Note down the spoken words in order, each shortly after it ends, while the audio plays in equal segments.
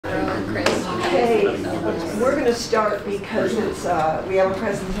to start because it's we have a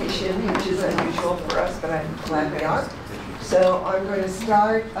presentation, which is unusual for us, but I'm glad we are. So I'm going to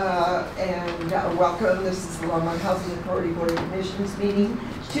start and welcome. This is the Longmont Housing Authority Board of Commissioners meeting,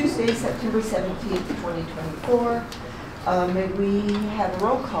 Tuesday, September 17th, 2024. May we have a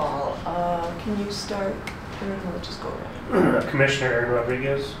roll call? Can you start? We'll just go around. Commissioner Aaron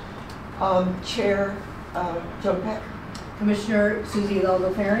Rodriguez. Chair Joan Peck. Commissioner Susie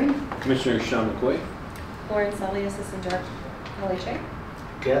Lelgo-Ferring. Commissioner Sean McCoy. Lauren Sully, Assistant Director, LHA.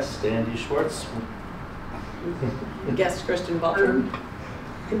 Guest Andy Schwartz. Guest Kristen Balter.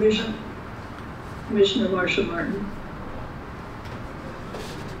 Commissioner Marsha Martin.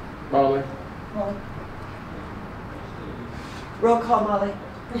 Molly. Roll call, Molly.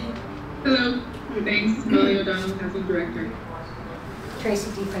 Hello, thanks. Molly O'Donnell, Housing Director. Tracy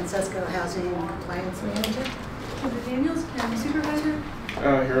DeFrancesco, Housing and Compliance Manager. Heather Daniels, County Supervisor.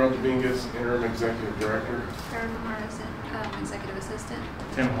 Harold Dominguez, Interim Executive Director. Karen Morrison, Executive Assistant.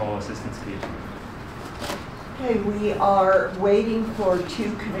 Tim Hall, Assistant Chief. Okay, we are waiting for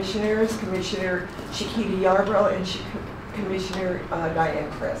two commissioners, Commissioner Chiquita Yarbrough and Commissioner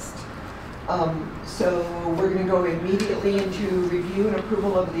Diane Christ. So we're going to go immediately into review and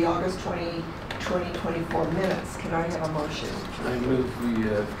approval of the August 2024 minutes. Can I have a motion? I move we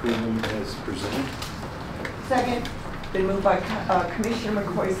approve them as presented. Second. Been moved by Commissioner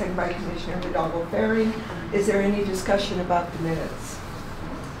McCoy, second by Commissioner Lelgo-Ferring. Is there any discussion about the minutes?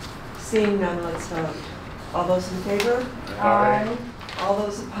 Seeing none, let's vote. All those in favor? Aye. All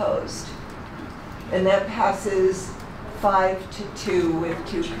those opposed? And that passes 5-2 with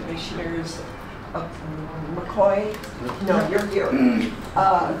two commissioners. McCoy? No, you're here.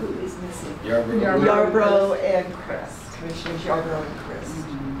 Who is missing? Yarbrough and Chris. Commissioners Yarbrough and Chris.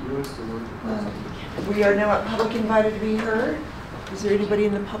 We are now at public invited to be heard. Is there anybody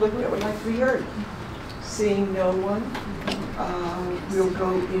in the public that would like to be heard? Seeing no one, we'll go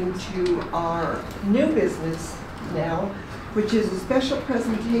into our new business now, which is a special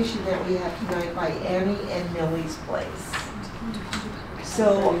presentation that we have tonight by Annie and Millie's Place.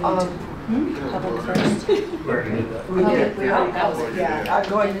 So, Public first. we did. Yeah, I'm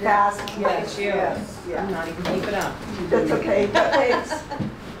going fast. Yes, yes. I'm not even keeping up. That's okay. But thanks.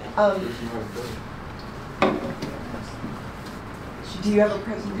 Do you have a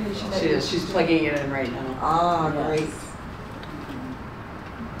presentation? She is. She's plugging it in right now. Ah, great.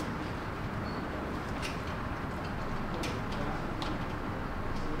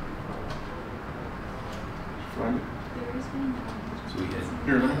 Find it. So we had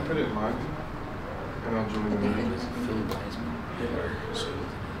Here, let me put it in mine, and I'll join the meeting. Phil Wiseman at our school.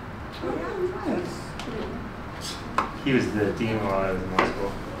 He was the dean while I was in law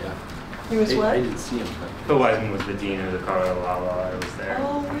school. Yeah. He was what? I didn't see him. Phil Wiseman was the dean of the Colorado Law while I was there.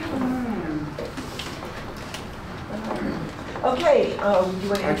 Oh, really? Okay, you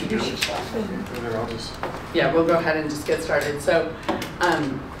want to I can do introduce it. yourself? And then I'll just. Yeah, we'll go ahead and just get started. So,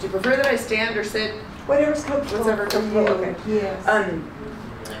 do you prefer that I stand or sit? Whatever's comfortable. Whatever comfortable, okay. Yes.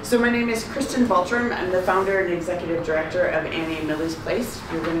 So my name is Kristen Baltram. I'm the founder and executive director of Annie and Millie's Place.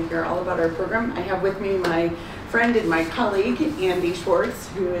 You're going to hear all about our program. I have with me my friend and my colleague, Andy Schwartz,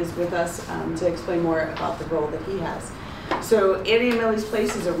 who is with us to explain more about the role that he has. So Annie and Millie's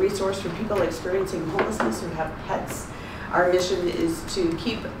Place is a resource for people experiencing homelessness who have pets. Our mission is to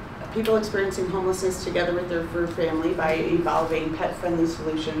keep people experiencing homelessness together with their fur family by evolving pet-friendly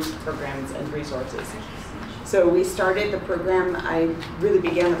solutions, programs, and resources. So we started the program, I really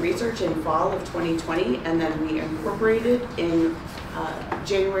began the research in fall of 2020, and then we incorporated in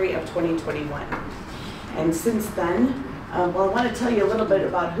January of 2021. And since then, well, I want to tell you a little bit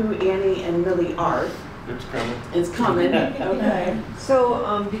about who Annie and Millie are. It's coming. It's coming. Okay. So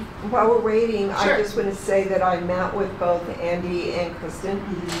while we're waiting, Sure. I just want to say that I met with both Andy and Kristen,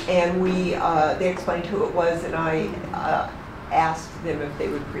 and they explained who it was, and I asked them if they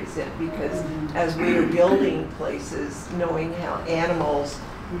would present, because as we are building places, knowing how animals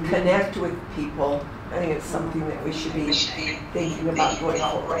connect with people, I think it's something that we should be thinking about going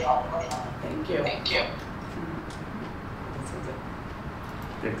forward. Thank you. Thank you.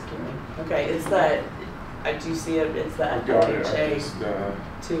 Okay, it's that, do you see it? It's that Got it. I LHA just,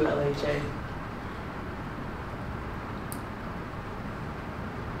 to LHA.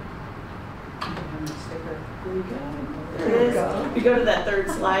 There it is. If you go to that third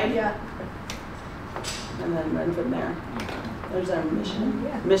slide. Yeah. And then run from there. There's our mission.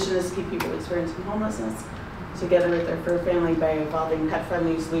 Yeah. Mission is to keep people experiencing homelessness together with their fur family by evolving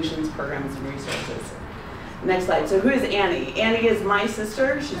pet-friendly solutions, programs, and resources. Next slide. So who is Annie? Annie is my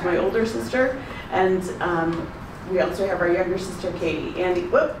sister. She's my older sister. And we also have our younger sister, Katie. Annie,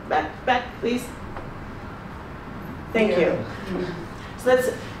 whoop, back, please. Thank you. So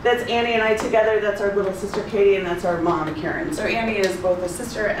that's Annie and I together. That's our little sister Katie, and that's our mom Karen. So Annie is both a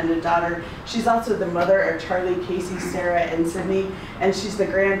sister and a daughter. She's also the mother of Charlie, Casey, Sarah, and Sydney, and she's the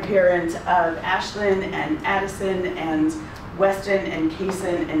grandparent of Ashlyn and Addison and Weston and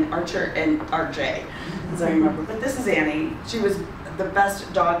Kaysen and Archer and RJ, as I remember. But this is Annie. She was the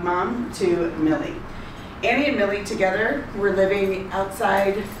best dog mom to Millie. Annie and Millie together were living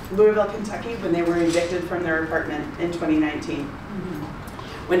outside Louisville, Kentucky when they were evicted from their apartment in 2019.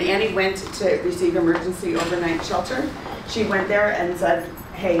 When Annie went to receive emergency overnight shelter, she went there and said,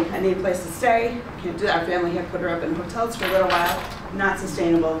 hey, I need a place to stay. Can't do that. Our family had put her up in hotels for a little while, not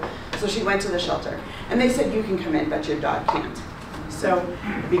sustainable. So she went to the shelter. And they said, you can come in, but your dog can't. So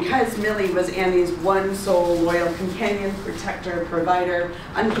because Millie was Annie's one sole loyal companion, protector, provider,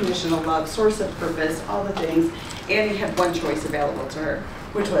 unconditional love, source of purpose, all the things, Annie had one choice available to her,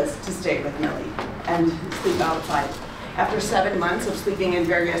 which was to stay with Millie and sleep outside. After 7 months of sleeping in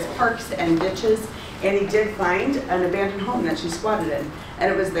various parks and ditches, Annie did find an abandoned home that she squatted in, and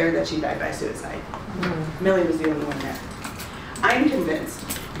it was there that she died by suicide. Millie was the only one there. I'm convinced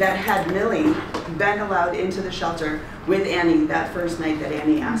that had Millie been allowed into the shelter with Annie that first night that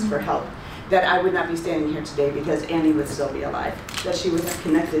Annie asked for help, that I would not be standing here today because Annie would still be alive, that she would have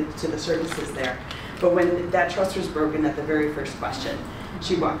connected to the services there. But when that trust was broken at the very first question,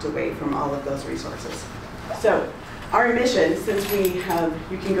 she walked away from all of those resources. So our mission, since we have,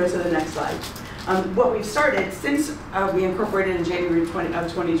 you can go to the next slide. What we've started since we incorporated in January of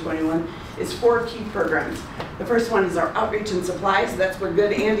 2021 is 4 key programs. The first one is our outreach and supplies. That's where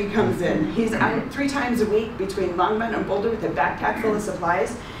good Andy comes in. He's out 3 times a week between Longmont and Boulder with a backpack full of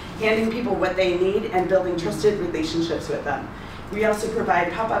supplies, handing people what they need and building trusted relationships with them. We also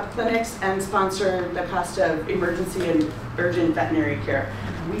provide pop-up clinics and sponsor the cost of emergency and urgent veterinary care.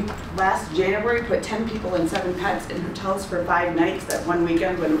 We, last January, put 10 people and 7 pets in hotels for 5 nights that one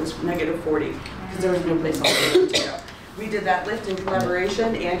weekend when it was -40, because there was no place else for them to go. We did that lift in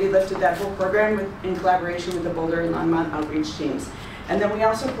collaboration. Andy lifted that whole program in collaboration with the Boulder and Longmont outreach teams. And then we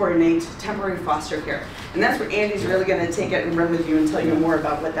also coordinate temporary foster care. And that's where Andy's really going to take it and run with you and tell you more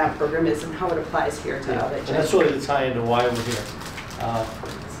about what that program is and how it applies here to LHA. And that's really the tie into why we're here,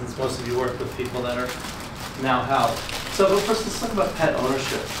 since most of you work with people that are now housed. So, but first, let's talk about pet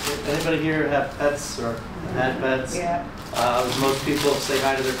ownership. Anybody here have pets or had pets? Yeah. Most people say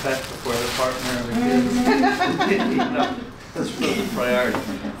hi to their pet before their partner or their kids. You know, that's really the priority.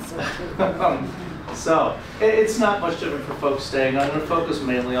 So, it's not much different for folks staying. I'm going to focus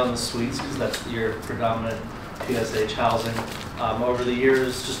mainly on the suites because that's your predominant PSH housing. Over the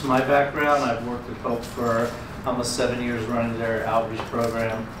years, just my background, I've worked with Hope for almost 7 years running their outreach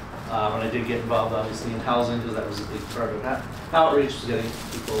program. And I did get involved, obviously, in housing because that was a big part of outreach, was getting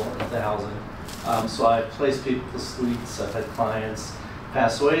people into housing. So I placed people at the suites. I've had clients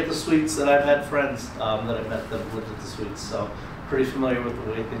pass away at the suites, and I've had friends that I've met that have lived at the suites. So pretty familiar with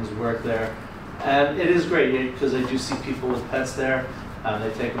the way things work there. And it is great because I do see people with pets there.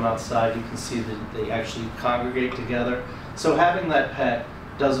 They take them outside. You can see that they actually congregate together. So having that pet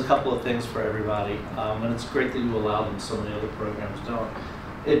does a couple of things for everybody. And it's great that you allow them. So many other programs don't.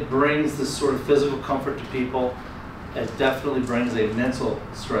 It brings this sort of physical comfort to people. It definitely brings a mental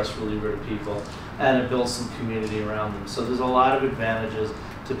stress reliever to people, and it builds some community around them. So there's a lot of advantages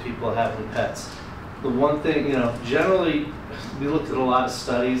to people having pets. The one thing, you know, generally, we looked at a lot of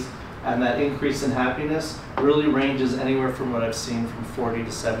studies, and that increase in happiness really ranges anywhere from what I've seen from 40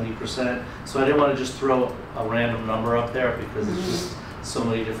 to 70%. So I didn't want to just throw a random number up there because it's just so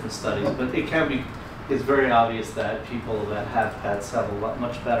many different studies. But it can be. It's very obvious that people that have pets have a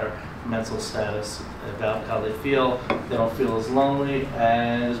much better mental status about how they feel. They don't feel as lonely.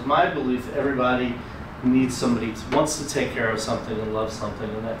 And it's my belief everybody needs somebody, wants to take care of something and love something,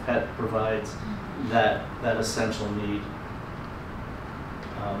 and that pet provides that essential need.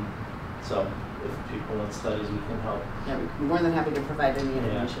 So if people want studies, we can help. Yeah, we're more than happy to provide any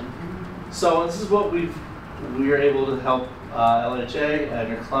information. Yeah. So this is what we were able to help LHA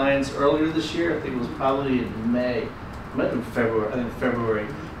and their clients earlier this year. I think it was probably in May, might have been February. I think February.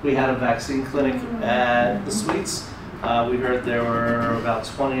 We had a vaccine clinic at the suites. We heard there were about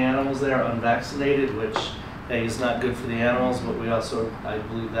 20 animals there unvaccinated, which is not good for the animals, but we also, I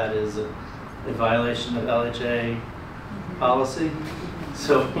believe that is a violation of LHA policy.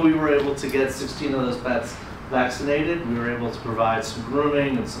 So we were able to get 16 of those pets vaccinated. We were able to provide some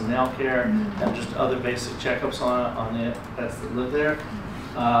grooming and some nail care and just other basic checkups on the pets that live there.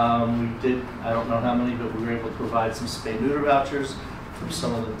 We did, I don't know how many, but we were able to provide some spay-neuter vouchers for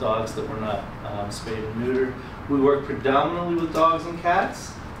some of the dogs that were not spayed and neutered. We work predominantly with dogs and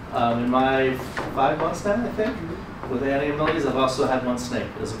cats. In my 5 months now, I think, with Annie and Millie's, I've also had one snake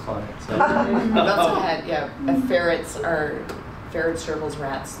as a client. So. I've also had, ferrets, gerbils,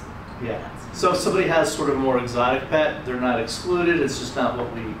 rats. Yeah. So if somebody has sort of a more exotic pet, they're not excluded. It's just not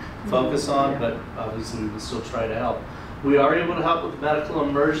what we focus on, but obviously we will still try to help. We are able to help with medical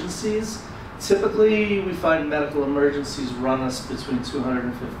emergencies. Typically, we find medical emergencies run us between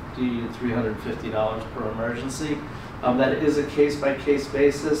 $250 and $350 per emergency. That is a case-by-case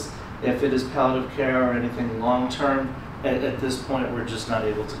basis. If it is palliative care or anything long-term, at this point, we're just not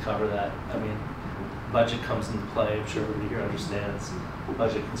able to cover that. I mean, budget comes into play. I'm sure everybody here understands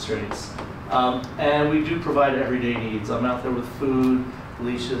budget constraints. And we do provide everyday needs. I'm out there with food,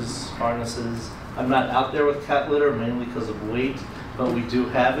 leashes, harnesses. I'm not out there with cat litter, mainly because of weight, but we do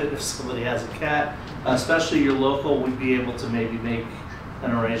have it if somebody has a cat. Especially your local, we'd be able to maybe make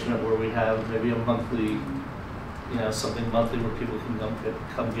an arrangement where we have maybe a monthly, something monthly where people can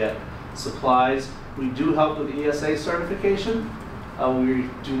come get supplies. We do help with ESA certification. We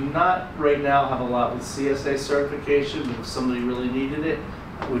do not right now have a lot with CSA certification, but if somebody really needed it,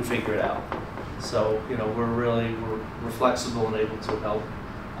 we'd figure it out. So, we're flexible and able to help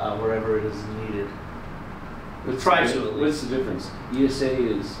wherever it is needed. What's the difference?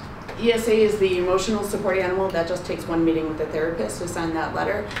 ESA is the emotional support animal. That just takes one meeting with the therapist to sign that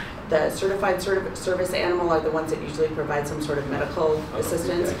letter. The certified service animal are the ones that usually provide some sort of medical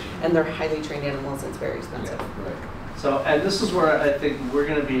assistance, gotcha. And they're highly trained animals. It's very expensive. Yeah, right. So, and this is where I think we're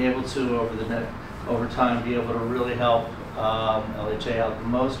going to be able to, over time, be able to really help LHA out the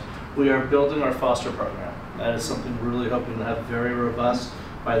most. We are building our foster program. That is something we're really hoping to have very robust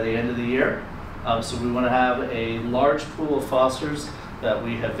by the end of the year. So we want to have a large pool of fosters that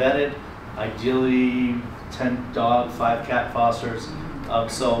we have vetted, ideally 10 dog, 5 cat fosters.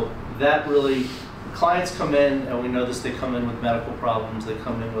 So that really, clients come in, and we know this, they come in with medical problems, they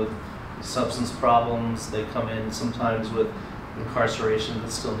come in with substance problems, they come in sometimes with incarceration that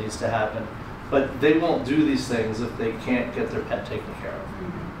still needs to happen. But they won't do these things if they can't get their pet taken care of.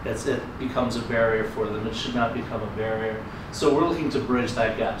 It becomes a barrier for them. It should not become a barrier. So we're looking to bridge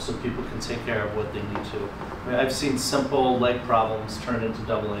that gap so people can take care of what they need to. I mean, I've seen simple leg problems turn into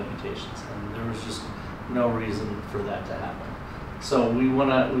double amputations, and there was just no reason for that to happen. So we will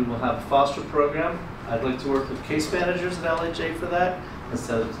have a foster program. I'd like to work with case managers at LHA for that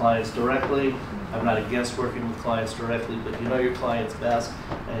instead of clients directly. I'm not against working with clients directly, but you know your clients best,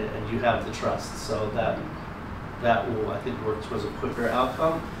 and you have the trust. So that will, I think, work towards a quicker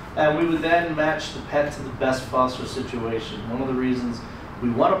outcome. And we would then match the pet to the best foster situation. One of the reasons we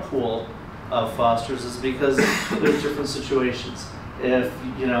want a pool of fosters is because there's different situations.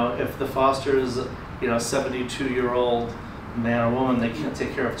 If the foster is a 72-year-old man or woman, they can't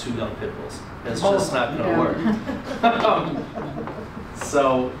take care of 2 young pit bulls. It's just not going to work.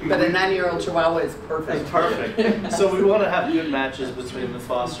 But a 9-year-old Chihuahua is perfect. It's perfect. So we want to have good matches between the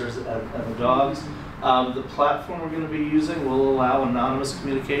fosters and the dogs. The platform we're going to be using will allow anonymous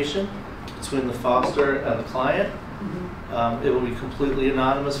communication between the foster and the client. It will be completely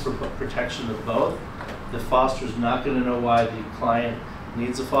anonymous for protection of both. The foster is not going to know why the client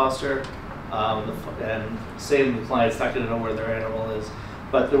needs a foster, and same, the client's not going to know where their animal is.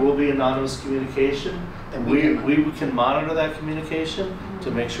 But there will be anonymous communication. We can monitor that communication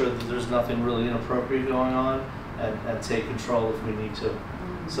to make sure that there's nothing really inappropriate going on, and take control if we need to.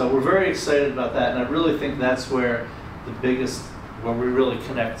 So we're very excited about that, and I really think that's where where we really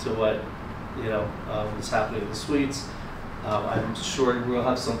connect to what is happening in the suites. I'm sure we'll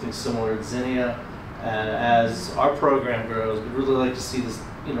have something similar at Zinnia, and as our program grows, we'd really like to see this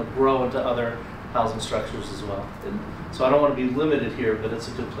grow into other housing structures as well. And so I don't want to be limited here, but it's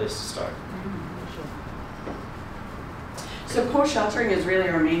a good place to start. So co-sheltering is really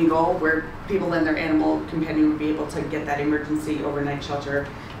our main goal, where people and their animal companion would be able to get that emergency overnight shelter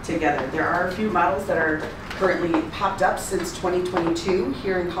together. There are a few models that are currently popped up since 2022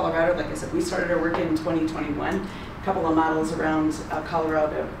 here in Colorado. Like I said, we started our work in 2021. A couple of models around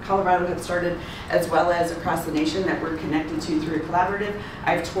Colorado have started, as well as across the nation, that we're connected to through a collaborative.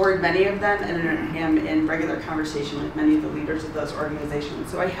 I've toured many of them and am in regular conversation with many of the leaders of those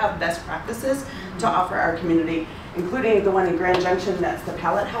organizations. So I have best practices to offer our community, including the one in Grand Junction. That's the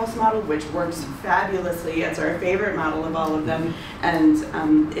pallet house model, which works fabulously. It's our favorite model of all of them, and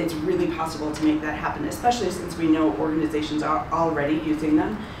it's really possible to make that happen, especially since we know organizations are already using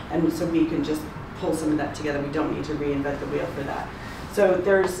them, and so we can just pull some of that together. We don't need to reinvent the wheel for that. So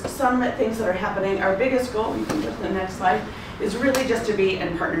there's some things that are happening. Our biggest goal, you can go to the next slide, is really just to be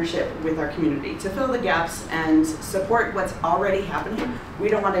in partnership with our community, to fill the gaps and support what's already happening. We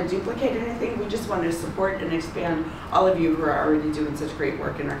don't want to duplicate anything, we just want to support and expand all of you who are already doing such great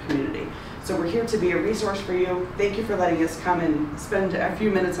work in our community. So we're here to be a resource for you. Thank you for letting us come and spend a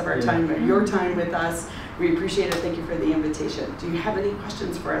few minutes of our time, your time with us. We appreciate it. Thank you for the invitation. Do you have any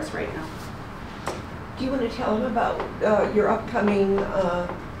questions for us right now? Do you want to tell them about your upcoming, I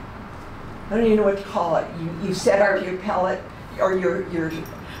don't even know what to call it. You set up your pellet or your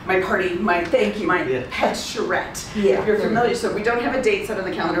my party, my thank you, my pet charrette. Yeah. If you're familiar, so we don't have a date set on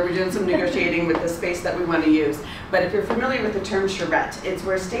the calendar. We're doing some negotiating with the space that we want to use. But if you're familiar with the term charrette, it's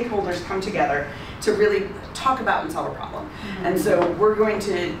where stakeholders come together to really talk about and solve a problem. And so we're going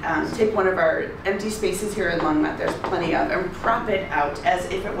to take one of our empty spaces here in Longmont, there's plenty of, and prop it out as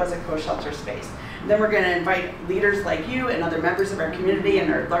if it was a co-shelter space. Then we're going to invite leaders like you and other members of our community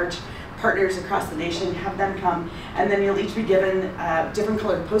and our large partners across the nation, have them come, and then you'll each be given different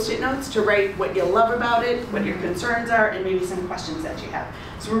colored Post-it notes to write what you love about it, what your concerns are, and maybe some questions that you have.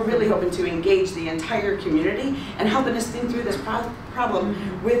 So we're really hoping to engage the entire community and helping us think through this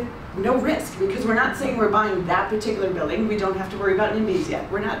problem with no risk, because we're not saying we're buying that particular building. We don't have to worry about NIMBYs yet.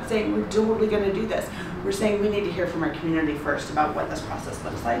 We're not saying we're totally going to do this. We're saying we need to hear from our community first about what this process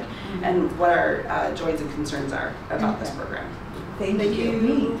looks like and what our joys and concerns are about this program. Thank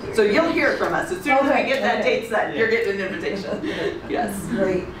you. So you'll hear from us as soon as we get that date set. You're getting an invitation. Yes.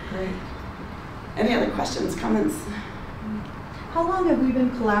 Great. Any other questions, comments? How long have we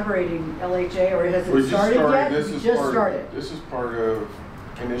been collaborating, LHA, or has it started yet? This is part of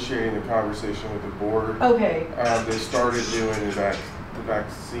initiating the conversation with the board. Okay. They started doing the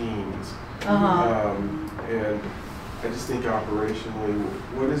vaccines. And I just think operationally,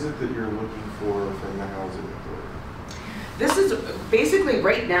 what is it that you're looking for from the housing authority? This is basically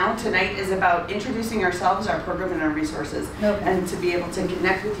right now, tonight is about introducing ourselves, our program, and our resources, and to be able to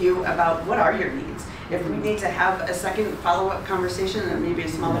connect with you about what are your needs. If we need to have a second follow-up conversation and maybe a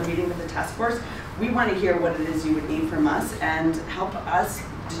smaller meeting with the task force, we want to hear what it is you would need from us and help us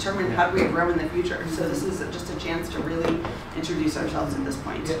determine how do we grow in the future. So this is just a chance to really introduce ourselves at this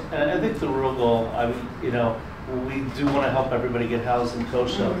point. Yeah, and I think the real goal, we do want to help everybody get housed in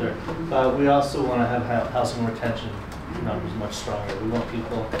co-shelter, but we also want to have housing retention numbers much stronger. We want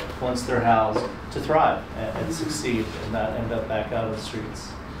people, once they're housed, to thrive and succeed and not end up back out on the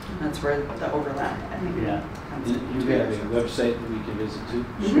streets. That's where the overlap, I think. Yeah. You have a website that we can visit too?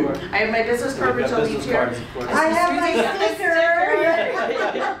 Sure. I have my business card, which I'll leave here. I have my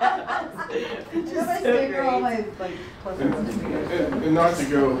sticker. All my And not to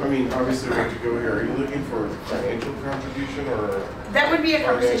go, I mean, obviously not to go here. Are you looking for financial contribution or? That would be a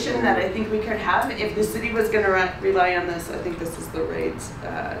conversation that I think we could have. If the city was going to rely on this, I think this is the rates.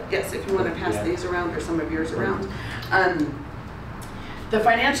 Yes, if you want to pass these around or some of yours around. The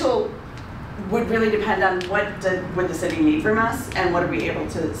financial would really depend on what would the city need from us and what are we able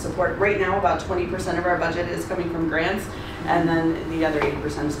to support. Right now, about 20% of our budget is coming from grants, and then the other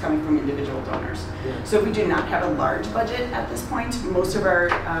 80% is coming from individual donors. So we do not have a large budget at this point. Most of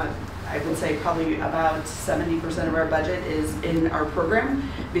our, I would say probably about 70% of our budget is in our program,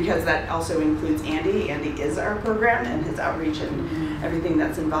 because that also includes Andy. Andy is our program, and his outreach and everything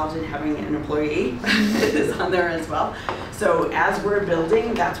that's involved in having an employee is on there as well. So as we're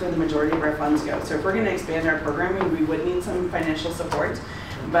building, that's where the majority of our funds go. So if we're going to expand our programming, we would need some financial support,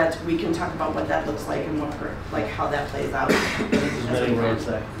 but we can talk about what that looks like and what how that plays out. There's many roads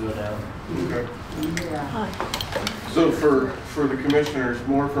that can go down. Okay. So for the commissioners,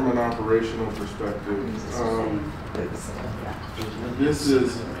 more from an operational perspective,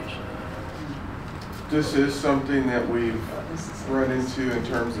 this is something that we've run into in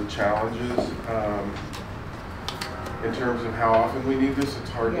terms of challenges. In terms of how often we need this, it's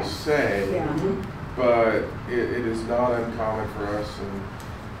hard to say, but it is not uncommon for us,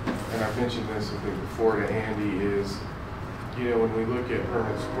 and I've mentioned this I think before to Andy, is, when we look at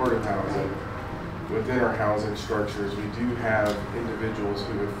permanent supportive housing, within our housing structures, we do have individuals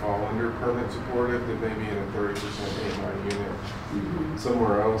who would fall under permanent supportive that may be in a 30% AMI unit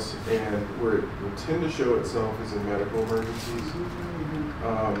somewhere else, and where it will tend to show itself is in medical emergencies.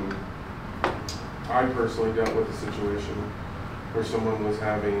 I personally dealt with a situation where someone was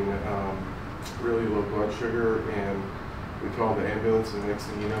having really low blood sugar, and we called the ambulance, and the next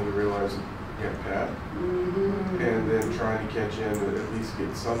thing you know, we realized he had PET. And then trying to catch in to at least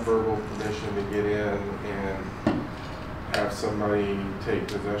get some verbal permission to get in and have somebody take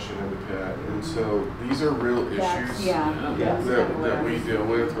possession of the PET. And so these are real issues that we deal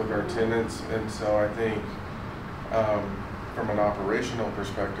with our tenants. And so I think from an operational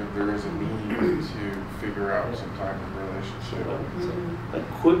perspective, there is a need to figure out some type of relationship.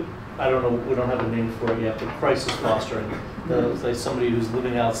 I don't know, we don't have a name for it yet, but crisis fostering. Like somebody who's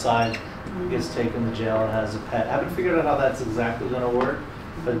living outside gets taken to jail and has a pet. I haven't figured out how that's exactly going to work,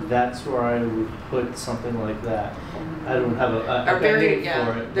 but that's where I would put something like that. I don't have a name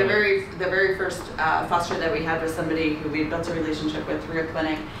for it. The very first foster that we had was somebody who we built a relationship with through a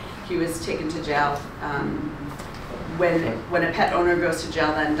clinic. He was taken to jail. When a pet owner goes to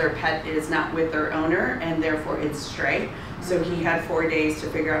jail, then their pet is not with their owner, and therefore it's stray. So he had 4 days to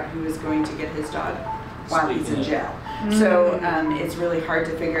figure out who was going to get his dog while he's in jail. So it's really hard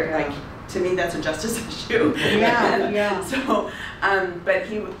to figure, like, to me that's a justice issue. Yeah. So, but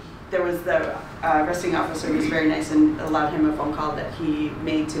there was the arresting officer was very nice and allowed him a phone call that he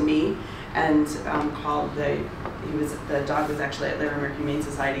made to me, and called the dog was actually at Longmont Humane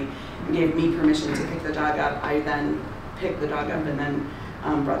Society, and gave me permission to pick the dog up. I then picked the dog up and then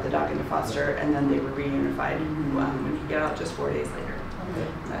brought the dog into foster, and then they were reunified when he got out just 4 days later.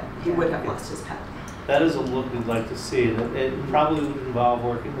 But he would have lost his pet. That is a look we'd like to see. It probably would involve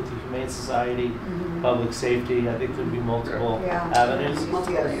working with the Humane Society, public safety. I think there'd be multiple avenues.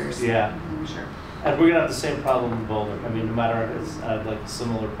 Multiple layers. Yeah. Sure. And we're gonna have the same problem in Boulder. I mean, no matter, it's like a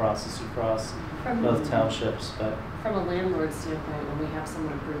similar process across both townships, but. From a landlord standpoint, when we have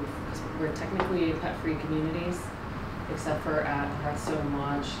someone approved, because we're technically pet-free communities, except for at Hearthstone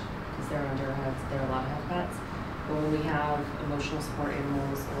Lodge, because they're allowed to have pets. But when we have emotional support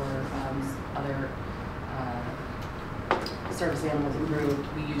animals or other service animals approved,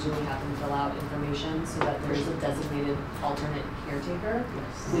 we usually have them fill out information so that there's a designated alternate caretaker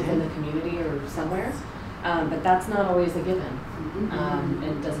within the community or somewhere. But that's not always a given, and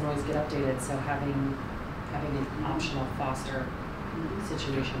it doesn't always get updated. So having an optional foster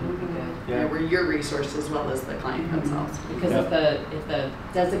situation would be good. Yeah, we're your resource as well as the client themselves. Because if the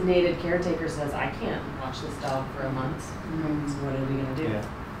designated caretaker says, I can't watch this dog for a month, so what are we going to do?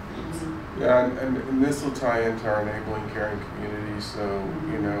 Yeah, and this will tie into our enabling caring community. So,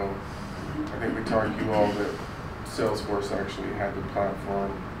 you know, I think we told you all that Salesforce actually had the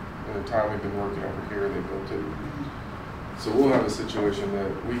platform. In the time we've been working over here, they built it. So we'll have a situation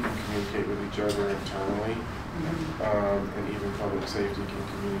that we can communicate with each other internally, and even public safety can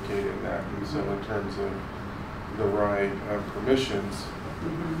communicate in that. And so in terms of the right permissions,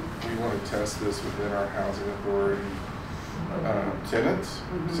 we want to test this within our housing authority tenants,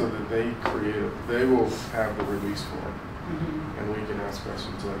 so that they will have the release form, and we can ask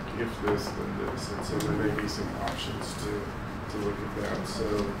questions like, if this, then this, and so there may be some options to look at that. So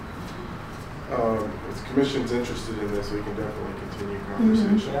if the commission's interested in this, we can definitely continue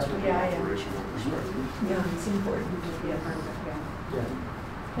conversations from an operational perspective. Yeah, it's important.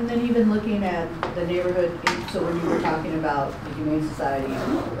 And then even looking at the neighborhood, so when you were talking about the Humane Society,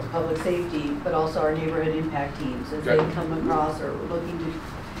 public safety, but also our neighborhood impact teams, as they come across or looking to,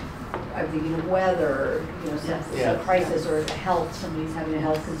 I'm thinking of weather, you know, some crisis or health, somebody's having a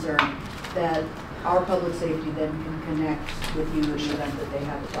health concern, that our public safety then can connect with you in the event that they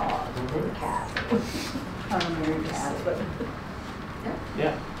have a dog or a cat. I don't know your cat, but.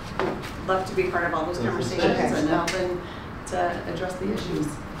 Yeah. Love to be part of all those conversations and help them to address the issues.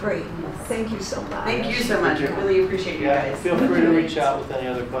 Great. Thank you so much. Thank you so much. I really appreciate you guys. Feel free to reach out with any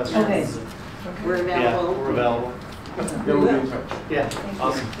other questions. Okay. We're available. Yeah, we're available. Yeah, we'll be in touch. Yeah,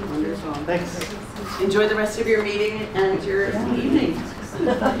 awesome. Wonderful. Thanks. Enjoy the rest of your meeting and your evening.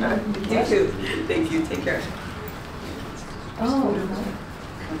 You too. Thank you. Take care. Oh.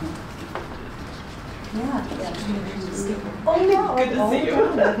 Yeah. Oh, no. Good to see you.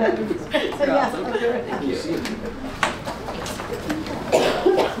 Thank you.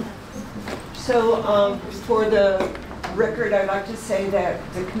 So for the record, I'd like to say that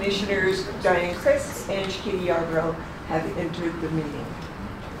the commissioners, Diane Chris and Shakiti Yarbrough, have entered the meeting.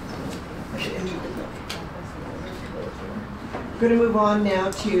 Going to move on now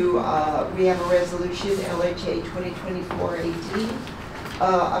to, we have a resolution, LHA 2024-18,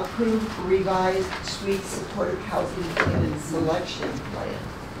 approved revised suite supportive housing tenant selection plan.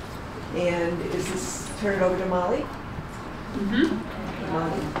 And is this turned over to Molly?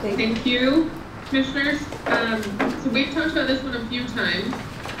 Molly, Thank you, commissioners. So we've talked about this one a few times.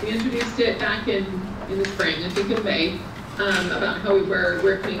 We introduced it back in the spring, I think in May, about how we were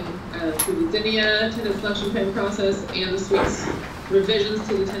working through the Zinnia tenant selection plan process and the suites revisions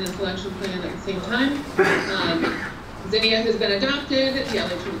to the tenant selection plan at the same time. Zinnia has been adopted, the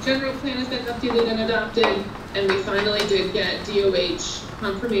LHA general plan has been updated and adopted, and we finally did get DOH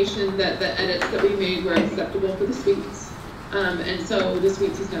confirmation that the edits that we made were acceptable for the suites. And so the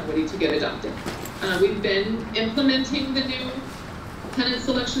suites is now ready to get adopted. We've been implementing the new tenant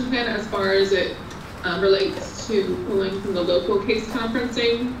selection plan as far as it relates to pulling from the local case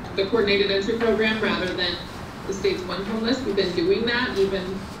conferencing, the coordinated entry program, rather than the state's one home list. We've been doing that even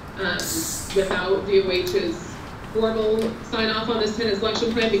without DOH's formal sign off on this tenant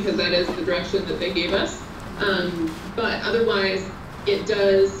selection plan, because that is the direction that they gave us. But otherwise, it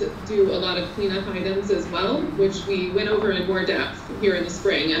does do a lot of cleanup items as well, which we went over in more depth here in the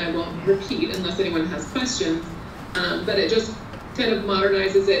spring, and I won't repeat unless anyone has questions. But it just kind of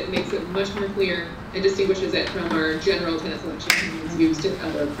modernizes it, makes it much more clear, and distinguishes it from our general tenant selection plans used in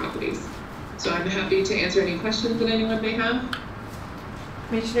other properties. So I'm happy to answer any questions that anyone may have.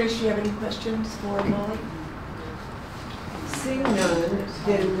 Commissioners, do you have any questions for Molly? Seeing none,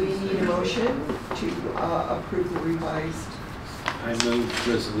 then we need a motion to approve the revised. I move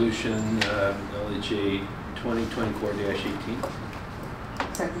resolution LHA 2024-18.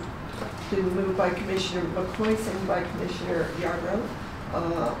 Second. Been moved by Commissioner McCoy, seconded by Commissioner Yarbrough.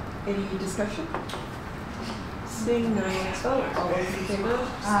 Any discussion? Seeing none, let's vote. All those in favor?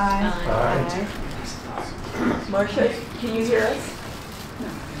 Aye. Marcia, can you hear us?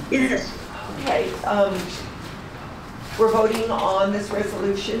 Yes. Okay, we're voting on this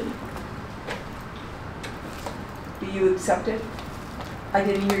resolution. Do you accept it? I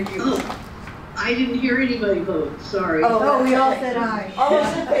didn't hear you. Oh, I didn't hear anybody vote, sorry. Oh, we all okay. said aye. All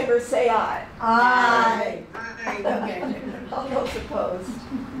those in favor say aye. Aye. Okay. All those opposed?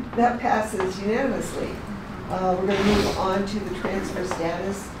 That passes unanimously. We're going to move on to the transfer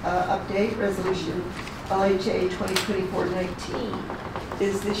status update, resolution LHA 2024-19.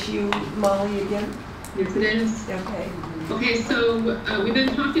 Is this you, Molly, again? Yes, it is. Okay. Okay, so we've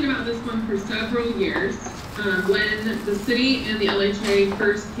been talking about this one for several years. When the city and the LHA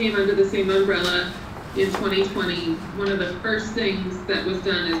first came under the same umbrella in 2020, one of the first things that was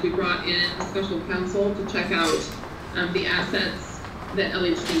done is we brought in a special counsel to check out the assets that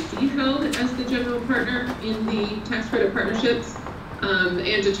LHDC held as the general partner in the tax credit partnerships,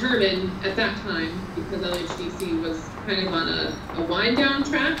 and determine at that time, because LHDC was kind of on a wind down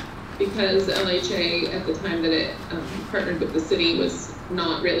track, because LHA at the time that it partnered with the city was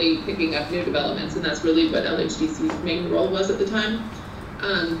not really picking up new developments, and that's really what LHDC's main role was at the time.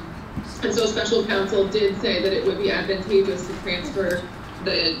 And so special counsel did say that it would be advantageous to transfer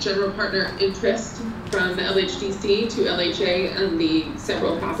the general partner interest from LHDC to LHA and the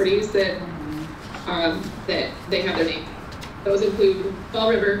several properties that they have their name. Those include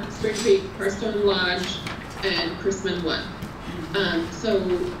Fall River, Spring Creek, Hearthstone Lodge, and Chrisman 1. So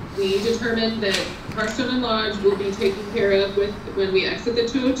we determined that Hearthstone Lodge will be taken care of when we exit the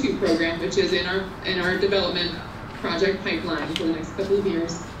 202 program, which is in our development project pipeline for the next couple of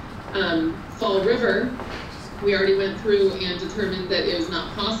years. Fall River, we already went through and determined that it was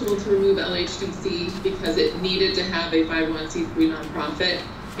not possible to remove LHDC because it needed to have a 501c3 nonprofit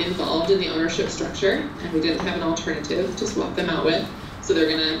involved in the ownership structure, and we didn't have an alternative to swap them out with, so they're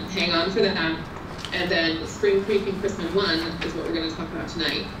going to hang on for that. And then Spring Creek and Chrisman 1 is what we're going to talk about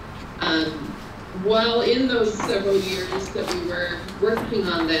tonight. While in those several years that we were working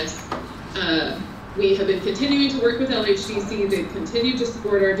on this, we have been continuing to work with LHDC. They've continued to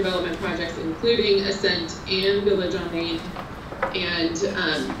support our development projects, including Ascent and Village on Main. And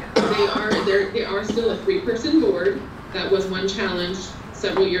they are still a 3-person board. That was one challenge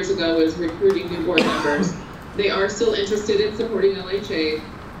several years ago, was recruiting new board members. They are still interested in supporting LHA.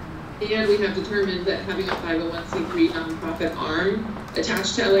 And we have determined that having a 501c3 nonprofit arm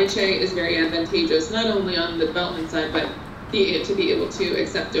attached to LHA is very advantageous, not only on the development side, but to be able to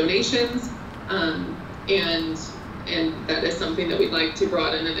accept donations. And that is something that we'd like to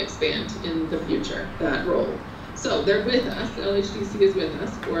broaden and expand in the future, that role. So they're with us, LHDC is with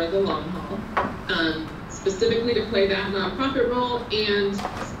us for the long haul, specifically to play that nonprofit role and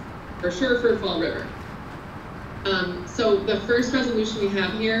for sure for Fall River. So the first resolution we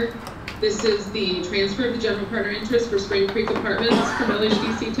have here, this is the transfer of the general partner interest for Spring Creek Apartments from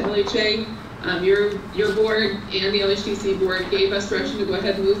LHDC to LHA. Your board and the LHDC board gave us direction to go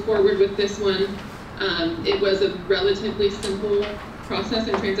ahead and move forward with this one. It was a relatively simple process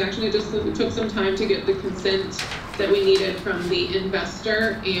and transaction. It just took some time to get the consent that we needed from the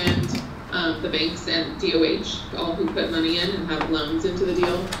investor and the banks and DOH, all who put money in and have loans into the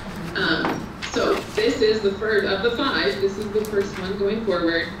deal. So this is the first of the 5. This is the first one going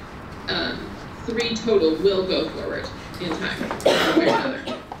forward. 3 total will go forward in time, one way or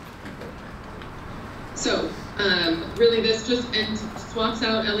another. So really this just swaps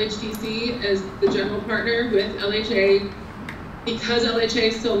out LHDC as the general partner with LHA. Because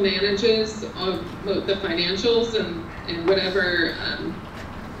LHA still manages the financials and whatever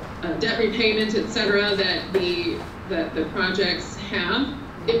debt repayment, et cetera, that the projects have.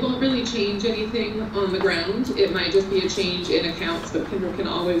 It won't really change anything on the ground. It might just be a change in accounts, but Kendra can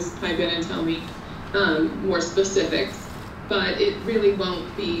always pipe in and tell me more specifics. But it really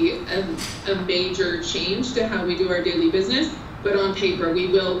won't be a major change to how we do our daily business. But on paper, we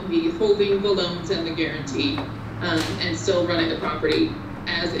will be holding the loans and the guarantee and still running the property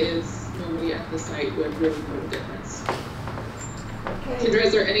as is normally at the site with really no difference. Okay. Kendra,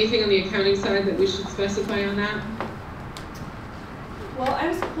 is there anything on the accounting side that we should specify on that? Well, I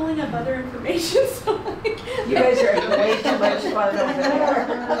was pulling up other information, so You guys are having way too much fun over there.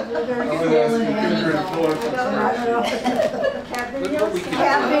 Cat Look what we videos? can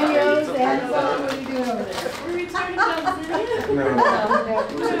Cat do. videos, and what are you doing over there? were we talking about Zinnia?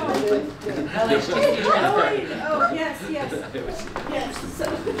 Oh, yes.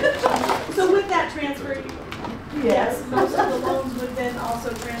 So with that transfer, yes, most of the loans would then also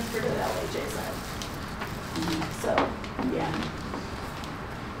transfer to the LHA side. So, yeah.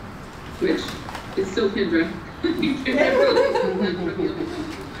 Which is still Kendra.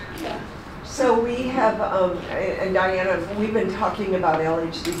 So we have, and Diana, we've been talking about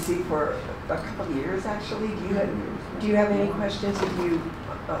LHDC for a couple of years, actually. Do you have any questions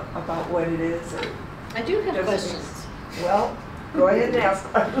about what it is? Or I do have questions. Well, go ahead and ask.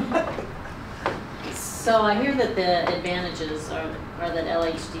 So I hear that the advantages are that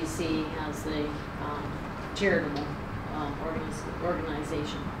LHDC has the charitable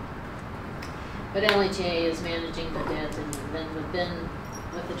organization. But LHA is managing the debt and then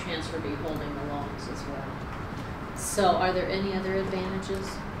with the transfer be holding the loans as well. So are there any other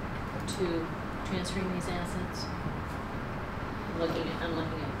advantages to transferring these assets? I'm looking at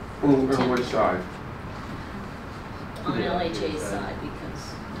On which side? on LHA's side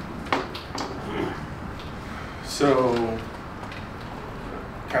because So,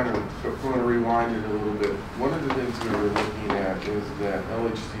 kind of, if we want to rewind it a little bit, one of the things we were looking at is that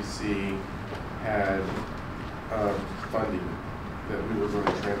LHDC had funding that we were going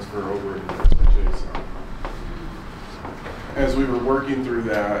to transfer over to the SHA side. As we were working through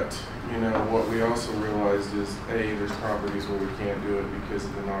that, what we also realized is, A, there's properties where we can't do it because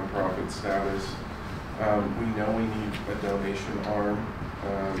of the nonprofit status. We know we need a donation arm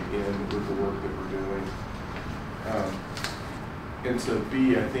with the work that we're doing. And so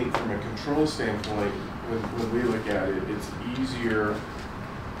B, I think from a control standpoint, when we look at it, it's easier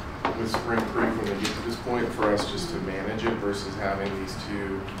with Spring Creek when they get to this point for us just to manage it versus having these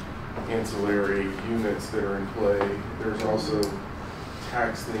two ancillary units that are in play. There's also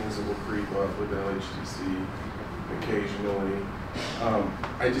tax things that will creep up with LHDC occasionally.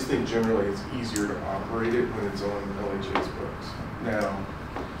 I just think generally it's easier to operate it when it's on LHA's books. Now,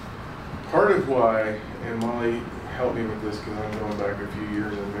 part of why, and Molly helped me with this because I'm going back a few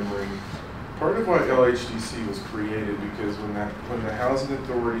years in memory, part of why LHDC was created, because when the housing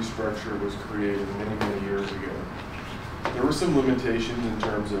authority structure was created many years ago, there were some limitations in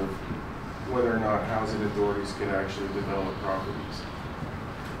terms of whether or not housing authorities could actually develop properties.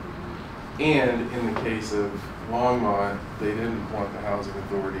 And in the case of Longmont, they didn't want the housing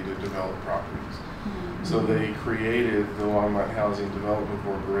authority to develop properties. So they created the Longmont Housing Development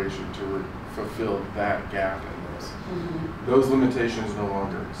Corporation to fulfill that gap in this. Those limitations no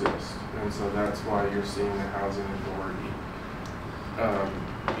longer exist. And so that's why you're seeing the housing authority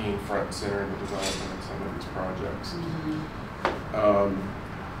being front and center in the development of some of these projects.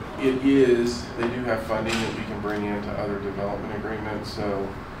 They do have funding that we can bring into other development agreements. So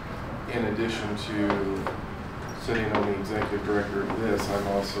in addition to sitting on the executive director of this, I'm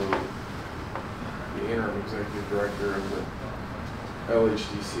also the interim executive director of the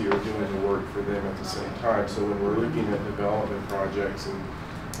LHDC, or doing the work for them at the same time. So when we're looking at development projects and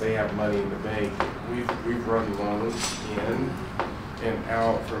they have money in the bank, we've run loans in and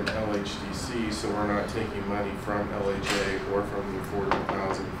out from LHDC, so we're not taking money from LHA or from the Affordable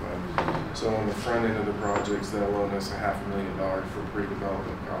Housing Fund. So on the front end of the projects, they'll loan us $500,000 for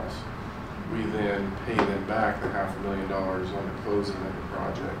pre-development costs. We then pay them back the $500,000 on the closing of the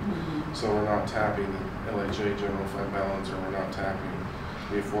project. So we're not tapping the LHA general fund balance, or we're not tapping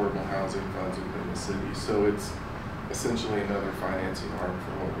the affordable housing funds within the city. So it's essentially another financing arm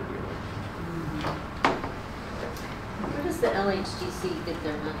for what we're doing. where does the LHDC get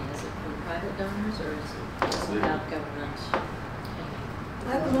their money? Is it from private donors or is it without government?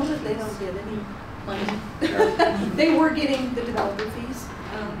 At the moment, they don't get any money. They were getting the developer fees.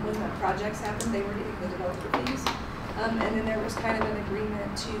 When the projects happened, they were getting the developer fees. And then there was kind of an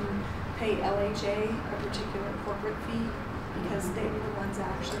agreement to pay LHA a particular corporate fee because they were the ones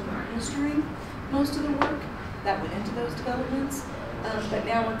actually administering most of the work that went into those developments. But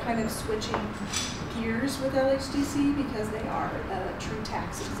now we're kind of switching gears with LHDC because they are a true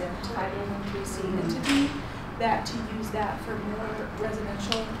tax exempt 501(c) entity, that to use that for more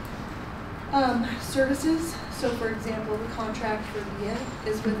residential services. So for example, the contract for VIA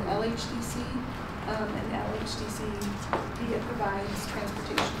is with LHDC, and LHDC VIA provides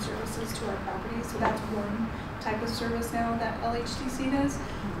transportation services to our properties. So that's one type of service now that LHDC does.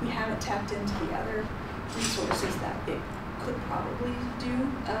 We haven't tapped into the other resources that it could probably do,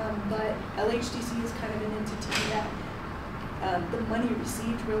 but LHDC is kind of an entity that the money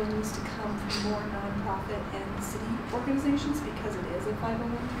received really needs to come from more nonprofit and city organizations because it is a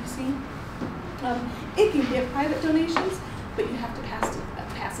 501(c). It can get private donations, but you have to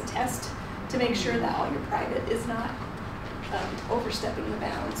pass a test to make sure that all your private is not overstepping the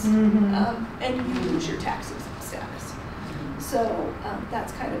bounds, and you lose your tax status. So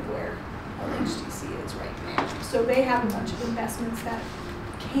that's kind of where LHDC is right now. So they have a bunch of investments that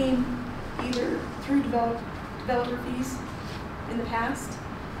came either through developer fees in the past,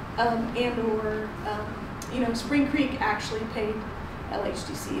 and or Spring Creek actually paid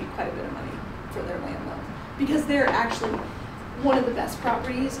LHDC quite a bit of money for their land loan because they're actually one of the best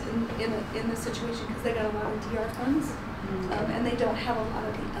properties in this situation because they got a lot of DR funds, and they don't have a lot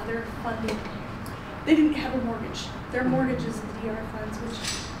of the other funding. They didn't have a mortgage. Their mortgage is the DR funds, which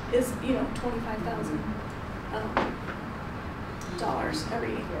is $25,000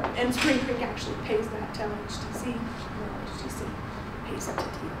 every year, and Spring Creek actually pays that to LHDC, and LHDC pays it to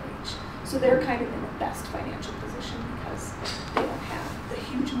DOH. So they're kind of in the best financial position because they don't have the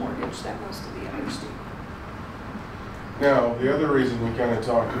huge mortgage that most of the others do. Now, the other reason we kind of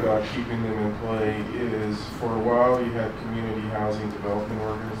talked about keeping them in play is for a while you had community housing development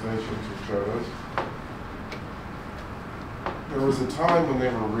organizations, or CHODOs. There was a time when they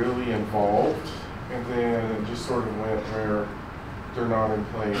were really involved, and then it just sort of went where they're not in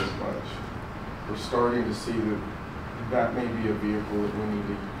play as much. We're starting to see that may be a vehicle that we need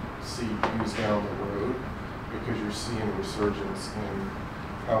to see used down the road because you're seeing a resurgence in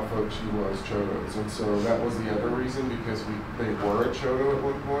how folks utilize CHODOs. And so that was the other reason, because they were a CHODO at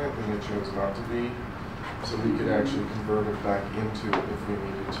one point and they chose not to be. So we could actually convert it back into it if we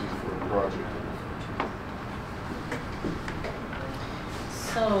needed to for a project in the future.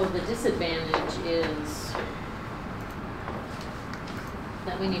 So the disadvantage is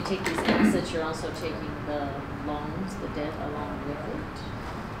that when you take these assets, you're also taking the loans, the debt along with it.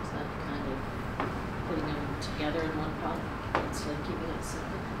 Is that kind of putting them together in one pot instead of keeping it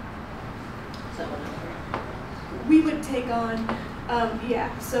separate? Is that what I'm hearing? We would take on,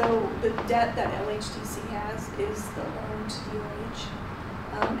 so the debt that LHDC has is the loan to DOH,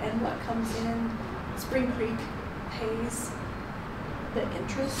 and what comes in, Spring Creek pays the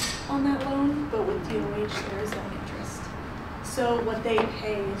interest on that loan, but with DOH there is no interest. So what they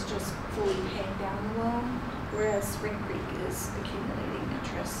pay is just fully paying down the loan, whereas Spring Creek is accumulating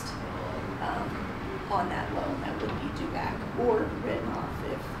interest on that loan that would be due back or written off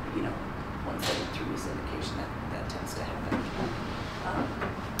if, once they went through syndication, that tends to happen.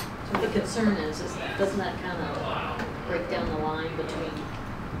 So the concern is that doesn't that kind of break down the line between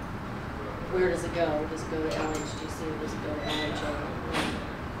where does it go? Does it go to LHDC or does it go to LHA?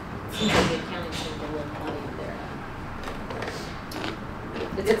 It seems like the accounting seems a little muddy there.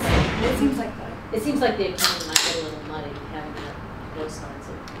 It seems like the accounting might get a little muddy having that both sides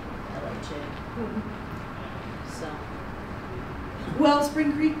of LHA. So. Well,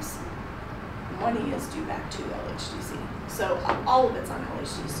 Spring Creek's money is due back to LHDC. So all of it's on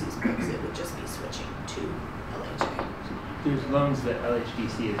LHDC's books. It would just be switching to LHA. There's loans that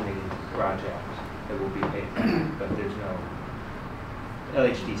LHDC has made into the project that will be paid back, but there's no,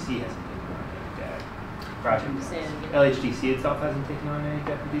 LHDC hasn't taken on any debt. Project does. LHDC itself hasn't taken on any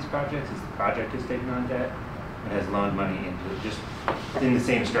debt for these projects. It's the project has taken on debt. It has loaned money into just in the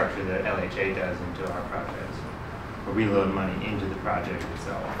same structure that LHA does into our projects. Where we loan money into the project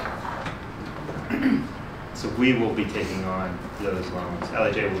itself. So we will be taking on those loans.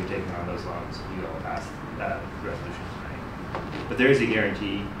 LHA will be taking on those loans if you go past that resolution tonight. But there is a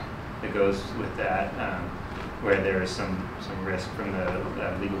guarantee that goes with that, where there is some risk from the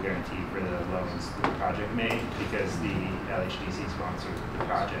legal guarantee for the loans that the project made, because the LHDC sponsors the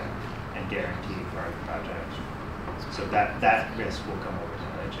project and guarantee part of the project. So that risk will come over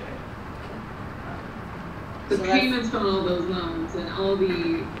to LHA. The payments on all those loans and all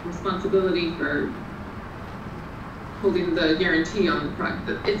the responsibility for holding the guarantee on the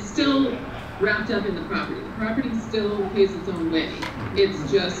project, it's still wrapped up in the property. The property still pays its own way.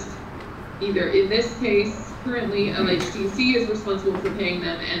 It's just either, in this case, currently LHDC is responsible for paying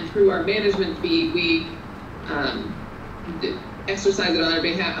them, and through our management fee, we exercise it on our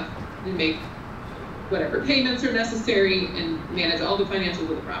behalf and make whatever payments are necessary and manage all the financials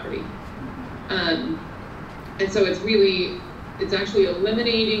of the property. And so it's actually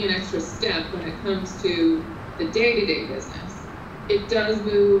eliminating an extra step when it comes to the day-to-day business. It does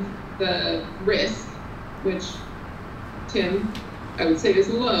move the risk, which Tim, I would say is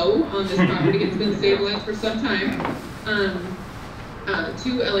low on this property. It's been stabilized for some time,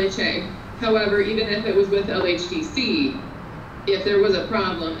 to LHA. However, even if it was with LHDC, if there was a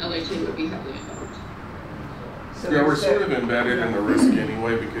problem, LHA would be heavily involved. So yeah, we're sort of embedded in the risk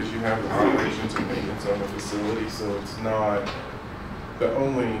anyway because you have the operations and maintenance on the facility, so it's not the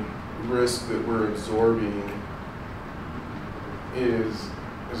only risk that we're absorbing is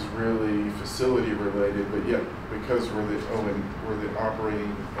really facility related, but yet because we're the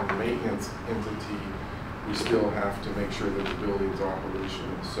operating and maintenance entity, we still have to make sure that the building's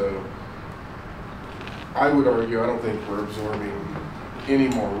operational. So I would argue I don't think we're absorbing any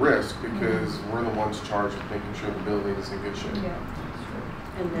more risk because we're the ones charged with making sure the building is in good shape. Yeah.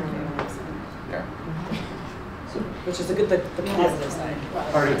 And then, yeah. So, which is a good, the positive side.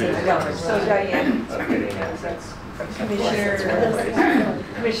 Part of it is So Diane, getting assets.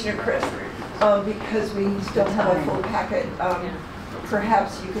 Commissioner Chris, because we still have a full packet,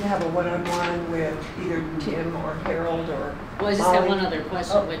 perhaps you could have a one-on-one with either Tim or Harold or Well, I just Molly. have one other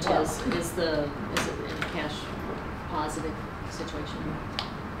question, Oh, which well. is it in a cash positive situation?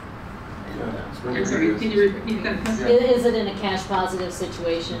 I'm sorry, can you repeat that question? Is it in a cash positive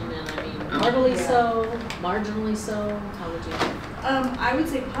situation? And I mean, heartily so, marginally so? How would you? I would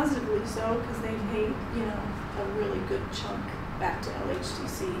say positively so, because they paid, a really good chunk back to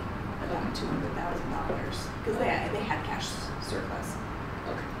LHDC, about $200,000, because they had cash surplus.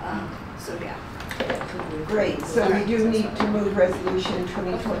 So yeah. Great, so we do need to move resolution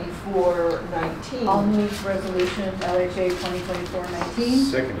 2024-19. I'll move resolution LHA 2024-19.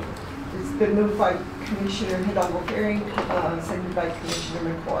 Second. It's been moved by Commissioner Hidalgo-Herring, seconded by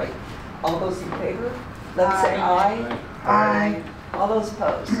Commissioner McCoy. All those in favor? Let's say aye. Aye. All those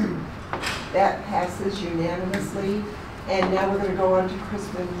opposed? That passes unanimously. And now we're going to go on to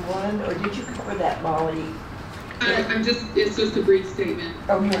Crispin 1, or did you cover that, Molly? It's just a brief statement.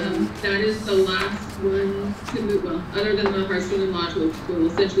 Okay. That is the last one to move, well, other than the Hearthstone and Lodge will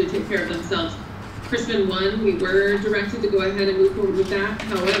essentially take care of themselves. Crispin 1, we were directed to go ahead and move forward with that.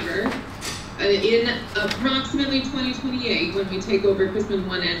 However, in approximately 2028, when we take over Crispin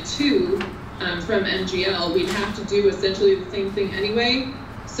 1 and 2 from MGL, we'd have to do essentially the same thing anyway.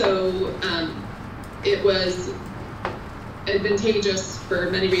 So it was advantageous for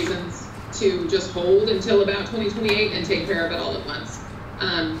many reasons to just hold until about 2028 and take care of it all at once.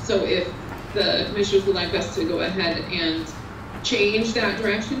 So if the commissioners would like us to go ahead and change that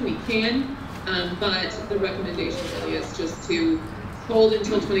direction, we can. But the recommendation really is just to hold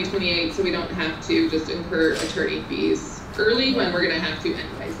until 2028 so we don't have to just incur attorney fees early when we're going to have to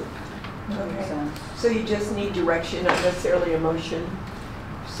anyways at that time. Okay. So you just need direction, not necessarily a motion.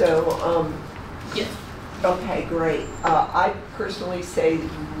 So, yes. Okay, great. I personally say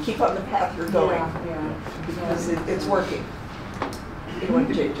keep on the path you're going because it's working. You want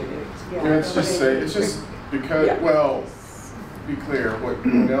to change it? Let's just say, it's just because, well, be clear,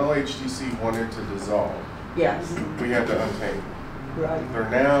 when LHDC wanted to dissolve, yes, we had to untangle. Right. They're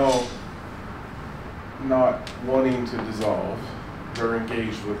now not wanting to dissolve. They're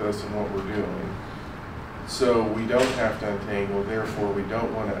engaged with us in what we're doing. So we don't have to untangle, therefore we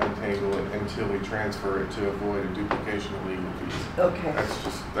don't want to untangle it until we transfer it to avoid a duplication of legal fees. Okay. That's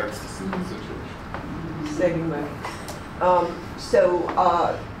the situation. Saving money. So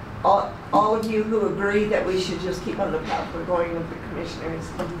all of you who agree that we should just keep on the path we're going with the commissioners,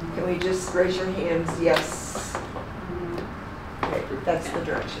 can we just raise your hands? Yes. Okay, that's the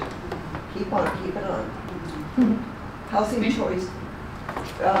direction. Keep it on. Housing choice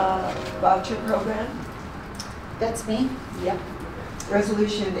voucher program. That's me. Yep.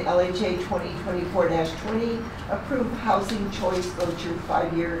 Resolution LHA 2024-20, approve housing choice voucher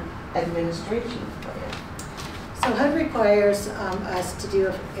 5-year administration plan. So HUD requires us to do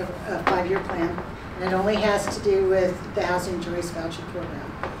a 5-year plan, and it only has to do with the housing choice voucher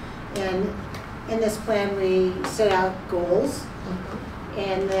program. And in this plan, we set out goals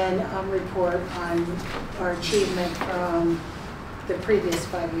and then report on our achievement from the previous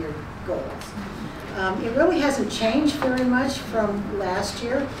 5-year goals. It really hasn't changed very much from last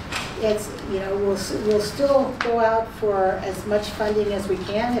year. It's, we'll still go out for as much funding as we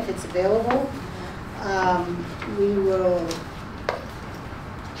can if it's available. We will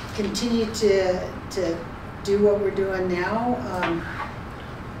continue to do what we're doing now.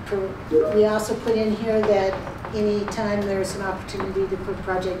 We also put in here that anytime there's an opportunity to put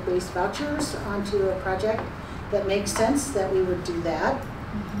project-based vouchers onto a project that makes sense, that we would do that.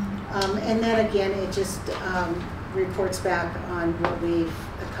 And then again, it just reports back on what we've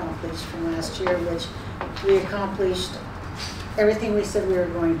accomplished from last year, which we accomplished everything we said we were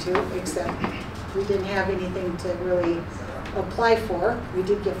going to, except we didn't have anything to really apply for. We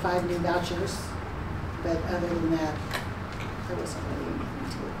did get 5 new vouchers, but other than that, there wasn't really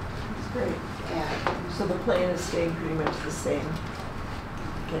anything That's great. to add. So the plan is staying pretty much the same.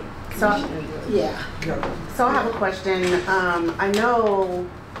 Okay. So, Yeah. so I have a question. I know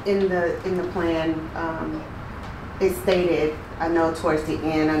in the plan, it stated, I know towards the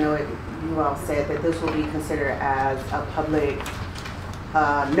end, I know you all said that this will be considered as a public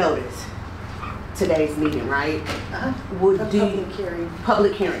notice, today's meeting, right? Public hearing.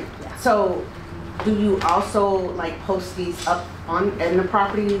 Public hearing. Yeah. So do you also like post these up in the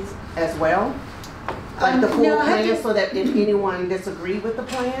properties as well? Like the full no, I have plan, to- so that if anyone disagree with the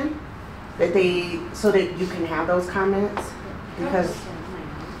plan, so that you can have those comments? Because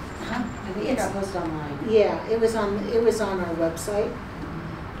I think it's posted online. Yeah, it was on our website.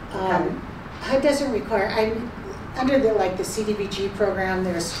 It doesn't require, under the CDBG program,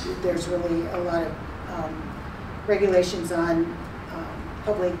 there's really a lot of regulations on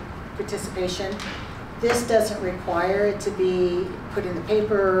public participation. This doesn't require it to be put in the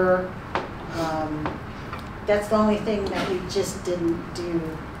paper. That's the only thing that we just didn't do,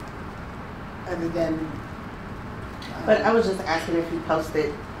 other than. But I was just asking if you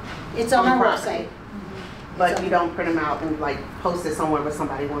posted. It's on our property. website. But you don't print them out and like post it somewhere where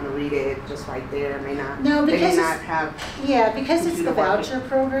somebody want to read it just right there, may not. No, they because may not have. Yeah, because it's the computer working. voucher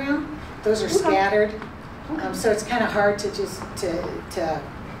program, those are scattered. So it's kind of hard to just, to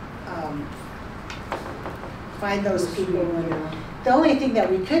find those people. And the only thing that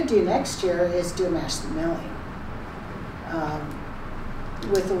we could do next year is do a mass mailing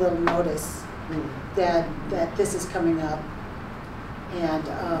with a little notice that this is coming up. And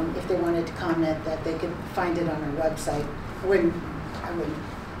if they wanted to comment, that they could find it on our website. I wouldn't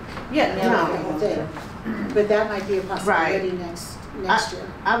Yeah, mail no. the whole thing. But that might be a possibility next year.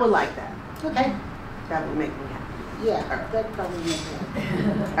 I would like that. Okay. That would make me happy. Yeah, that'd probably make me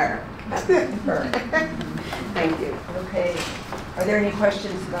Her. Thank you. Okay. Are there any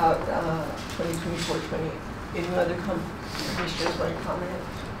questions about 2024-20? Any other commissioners want to comment?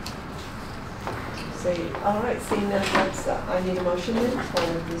 Say, all right, seeing that, that's, I need a motion then for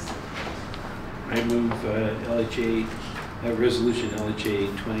this. I move LHA, resolution LHA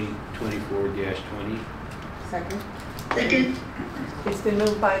 2024-20. Second. Second. It's been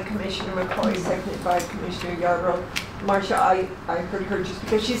moved by Commissioner McCoy, seconded by Commissioner Yarbrough. Marcia, I heard her just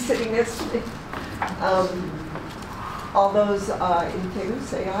because she's sitting next to me. All those in favor,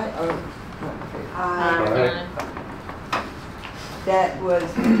 say aye. Aye. That was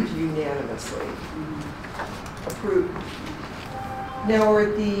moved unanimously. Approved. Now, are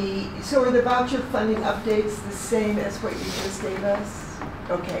the voucher funding updates the same as what you just gave us?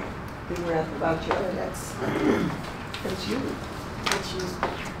 Okay, then we're at the voucher updates. That's you. That's you,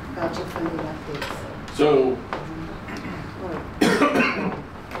 voucher funding updates. So,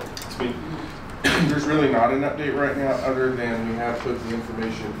 there's really not an update right now, other than we have put the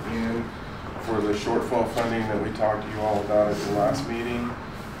information in for the shortfall funding that we talked to you all about at the last meeting.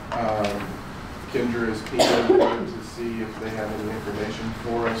 Kendra is keen to see if they have any information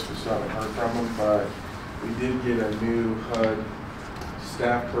for us. We still haven't heard from them, but we did get a new HUD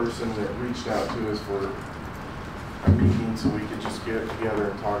staff person that reached out to us for a meeting so we could just get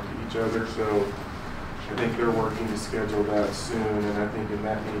together and talk to each other. So I think they're working to schedule that soon, and I think in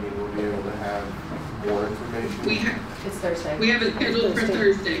that meeting we'll be able to have more information. It's Thursday. We have it scheduled for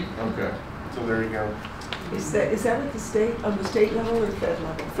Thursday. Okay, so there you go. Is that at the state, on the state level or fed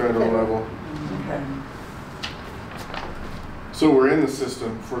level? Federal level. Okay. So we're in the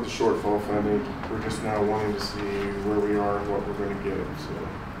system for the shortfall funding. We're just now wanting to see where we are and what we're going to get. So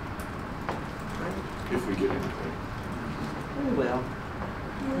if we get anything. We will.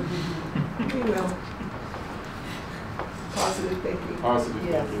 We will. Positive thinking. Positive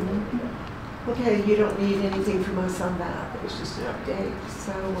Yes. thinking. Okay, you don't need anything from us on that. It was just an update.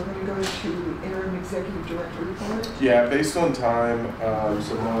 So we're going to go to interim executive director report. Yeah, based on time,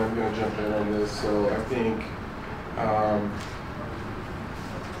 so now I'm going to jump in on this. So I think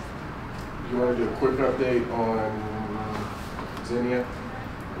you want to do a quick update on Xenia,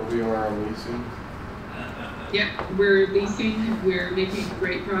 where we are on leasing. Yeah, we're leasing, we're making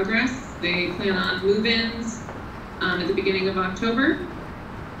great progress. They plan on move-ins at the beginning of October.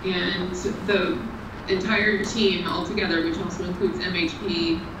 And entire team all together, which also includes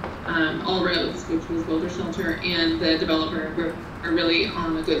MHP, All Roads, which was Boulder Shelter, and the developer, are really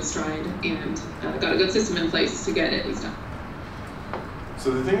on a good stride and got a good system in place to get it leased up. So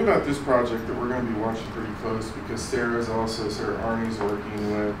the thing about this project that we're going to be watching pretty close, because Sarah Arnie's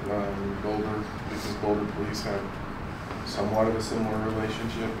working with Boulder, because Boulder Police have somewhat of a similar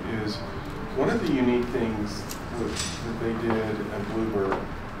relationship, is one of the unique things that they did at Bluebird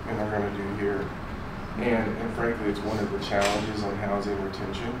and are going to do here, and frankly it's one of the challenges on housing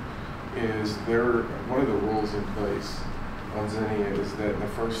retention, is one of the rules in place on Zinnia is that in the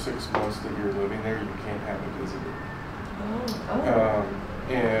first 6 months that you're living there, you can't have a visitor.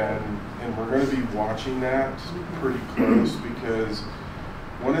 And we're going to be watching that pretty close, because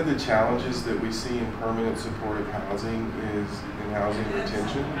one of the challenges that we see in permanent supportive housing is in housing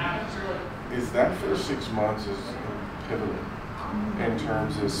retention is that first 6 months is pivotal in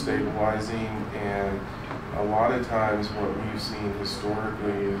terms of stabilizing. And a lot of times what we've seen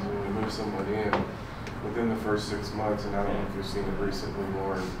historically is when we move someone in within the first 6 months, and I don't know if you've seen it recently,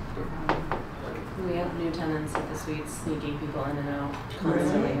 Lauren, but we have new tenants at the suites sneaking people in and out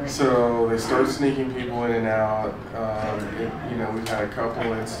constantly. Right? So they start sneaking people in and out. We've had a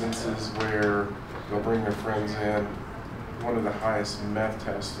couple instances where they'll bring their friends in. One of the highest meth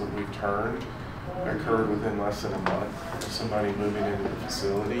tests that we've turned occurred within less than a month of somebody moving into the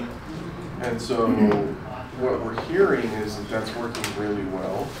facility. And so what we're hearing is that that's working really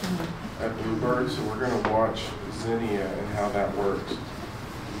well at Bluebird. So we're going to watch Zinnia and how that works.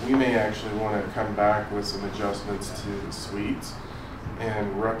 We may actually want to come back with some adjustments to the suites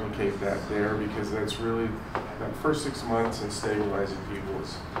and replicate that there, because that's really, that first 6 months and stabilizing people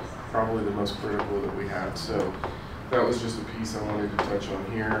is probably the most critical that we have. So that was just a piece I wanted to touch on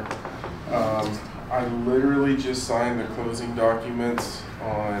here. I literally just signed the closing documents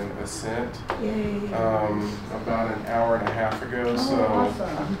on Ascent about an hour and a half ago. So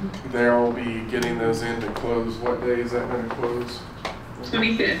awesome. They'll be getting those in to close. What day is that going to close?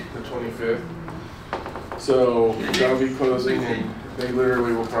 25th. The 25th. So that'll be closing, and they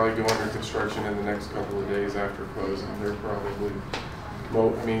literally will probably go under construction in the next couple of days after closing. They're probably, I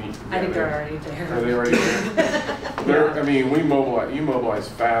think they're already there. Are they already there? You mobilize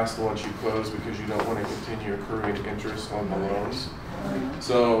fast once you close, because you don't want to continue accruing interest on the loans.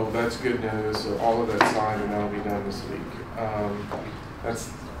 So that's good news. So all of that's signed, and that'll be done this week. That's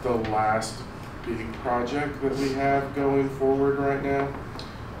the last big project that we have going forward right now.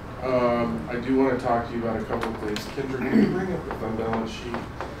 I do want to talk to you about a couple of things. Kendra, can you bring up the fund balance sheet?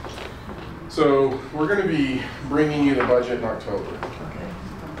 So we're going to be bringing you the budget in October.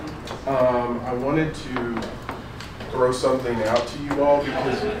 I wanted to throw something out to you all,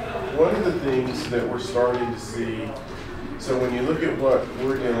 because one of the things that we're starting to see, so when you look at what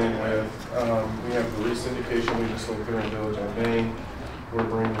we're dealing with, we have the re-syndication we just went through in Village on Main. We're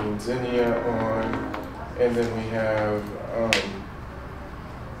bringing Zinnia on, and then we have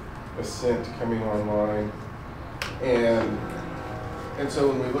Ascent coming online. And so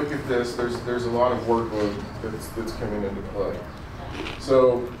when we look at this, there's a lot of workload that's coming into play.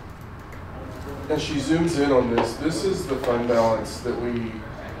 So as she zooms in on this, this is the fund balance that we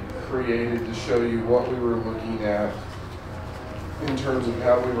created to show you what we were looking at in terms of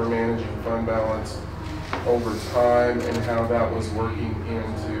how we were managing fund balance over time and how that was working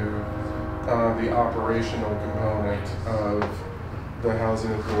into the operational component of the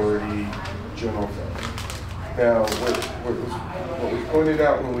Housing Authority General Fund. Now, what we pointed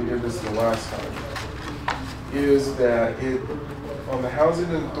out when we did this the last time is that on the Housing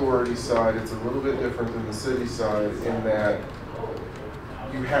Authority side, it's a little bit different than the city side in that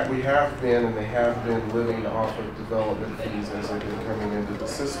we have been and they have been living off of development fees as they've been coming into the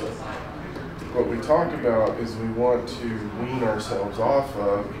system. What we talked about is we want to wean ourselves off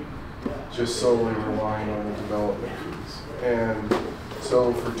of just solely relying on the development fees. And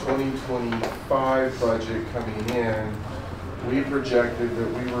so for 2025 budget coming in, we projected that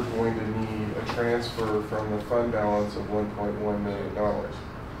we were going to need a transfer from the fund balance of $1.1 million.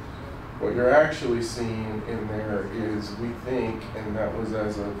 What you're actually seeing in there is, we think, and that was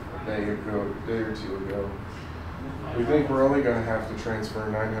as of a day or two ago, we think we're only going to have to transfer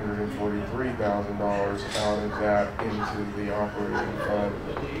 $943,000 out of that into the operating fund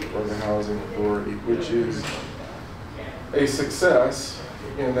for the Housing Authority, which is a success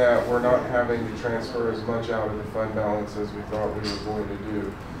in that we're not having to transfer as much out of the fund balance as we thought we were going to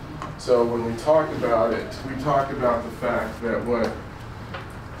do. So when we talked about it, we talked about the fact that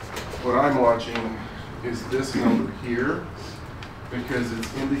what I'm watching is this number here, because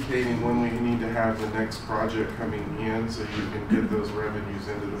it's indicating when we need to have the next project coming in so you can get those revenues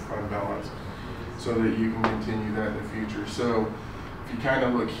into the fund balance. so that you can continue that in the future. So if you kind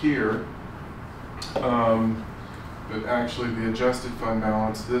of look here, but actually the adjusted fund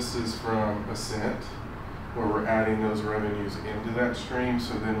balance, this is from Ascent, where we're adding those revenues into that stream.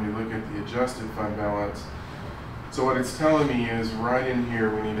 So then we look at the adjusted fund balance. So what it's telling me is right in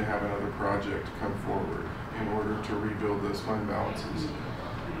here, we need to have another project come forward in order to rebuild those fund balances.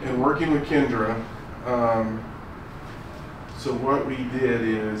 And working with Kendra, so what we did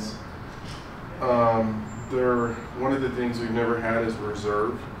is, one of the things we've never had is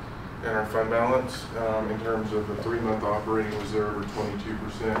reserve in our fund balance in terms of a 3-month operating reserve or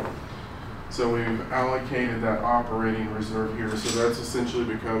 22%. So we've allocated that operating reserve here. So that's essentially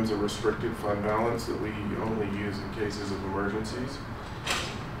becomes a restricted fund balance that we only use in cases of emergencies.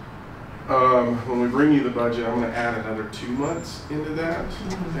 When we bring you the budget, I'm going to add another 2 months into that.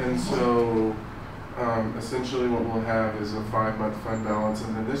 And so essentially what we'll have is a 5-month fund balance,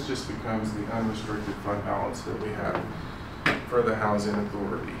 and then this just becomes the unrestricted fund balance that we have for the Housing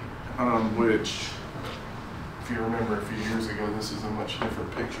Authority, which, if you remember a few years ago, this is a much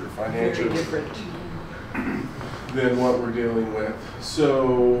different picture financially. Very different than what we're dealing with.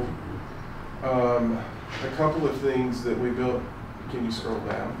 So a couple of things that we built, can you scroll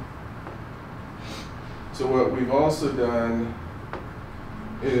down? So what we've also done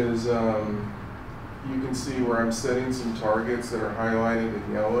is you can see where I'm setting some targets that are highlighted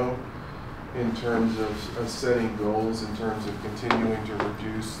in yellow in terms of setting goals, in terms of continuing to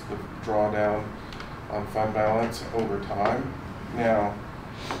reduce the drawdown on fund balance over time. Now,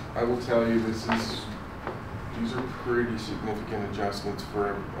 I will tell you these are pretty significant adjustments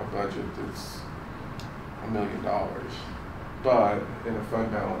for a budget that's $1 million. But in a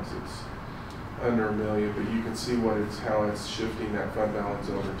fund balance, it's under $1 million, but you can see how it's shifting that fund balance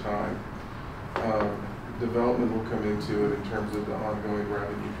over time. Development will come into it in terms of the ongoing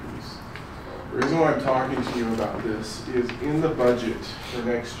revenue piece. The reason why I'm talking to you about this is in the budget for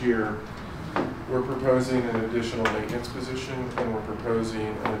next year, we're proposing an additional maintenance position and we're proposing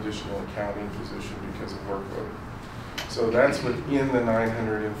an additional accounting position because of workload. So that's within the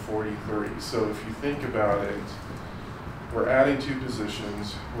 943. So if you think about it, we're adding 2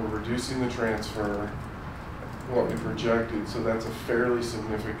 positions, we're reducing the transfer, what we projected, so that's a fairly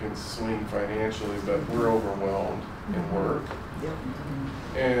significant swing financially, but we're overwhelmed in work.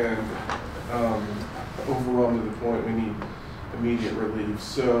 And overwhelmed to the point we need immediate relief.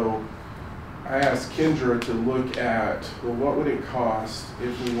 So I asked Kendra to look at, well, what would it cost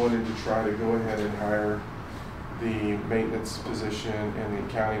if we wanted to try to go ahead and hire the maintenance position and the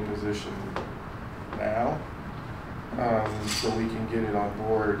accounting position now, so we can get it on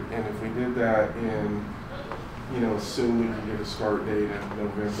board. And if we did that in, assume we can get a start date in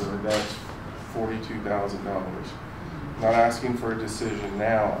November, that's $42,000. Not asking for a decision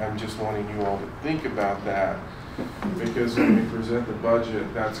now, I'm just wanting you all to think about that, because when we present the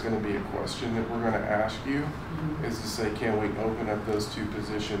budget, that's going to be a question that we're going to ask you, is to say, can we open up those 2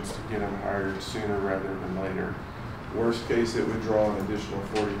 positions to get them hired sooner rather than later? Worst case, it would draw an additional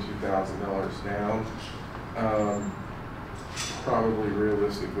 $42,000 down. Probably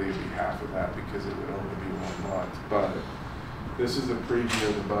realistically it'd be half of that because it would only be 1 month. But this is a preview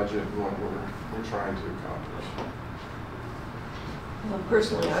of the budget and what we're trying to accomplish. Well,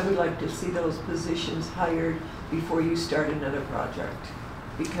 personally, I would like to see those positions hired before you start another project,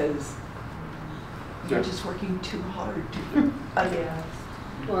 because you're just working too hard to. Yeah.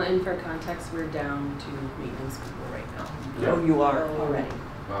 Well, and for context, we're down to maintenance people right now. Yeah. Oh, you are already.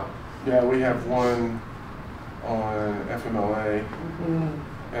 Wow. Yeah, we have one on FMLA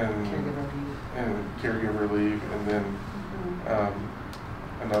and caregiver leave, and then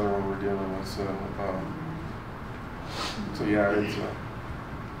another one we're dealing with. So yeah,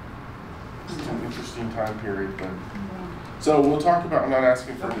 it's an interesting time period. But so we'll talk about. I'm not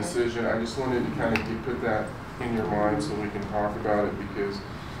asking for a decision. I just wanted to kind of put that in your mind so we can talk about it, because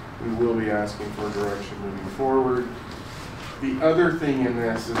we will be asking for direction moving forward. The other thing in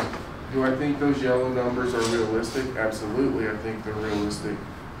this is, do I think those yellow numbers are realistic? Absolutely, I think they're realistic.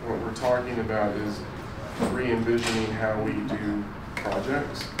 What we're talking about is re-envisioning how we do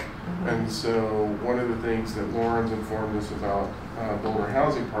projects. And so one of the things that Lauren's informed us about Boulder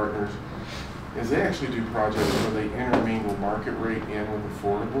Housing Partners is they actually do projects where they intermingle market rate in with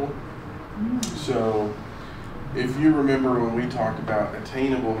affordable. So if you remember when we talked about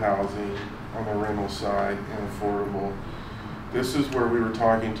attainable housing on the rental side and affordable, this is where we were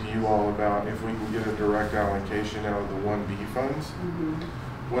talking to you all about if we can get a direct allocation out of the 1B funds.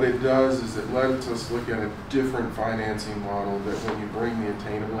 What it does is it lets us look at a different financing model, that when you bring the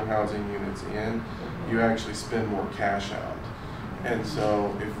attainable housing units in, you actually spend more cash out. And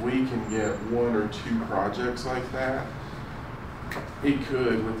so if we can get 1 or 2 projects like that, it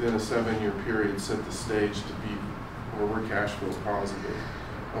could, within a 7-year period, set the stage to be where we're cash flow positive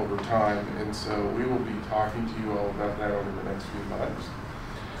over time. And so we will be talking to you all about that over the next few months.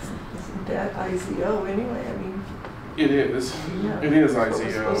 Isn't that IZO anyway? I mean, it is. Yeah. It is That's what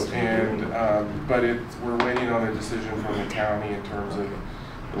we're supposed IZO, to be and doing. but we're waiting on a decision from the county in terms of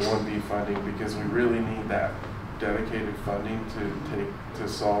the 1B funding, because we really need that dedicated funding to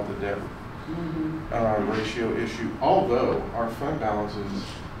solve the debt ratio issue. Although our fund balances,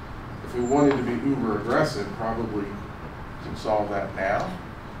 if we wanted to be uber aggressive, probably can solve that now,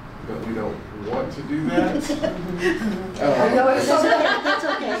 but we don't want to do that. No, it's okay. That's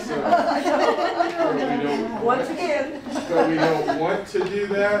okay. Once again. But we don't want to do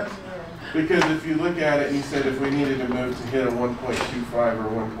that, because if you look at it and you said if we needed to move to hit a 1.25 or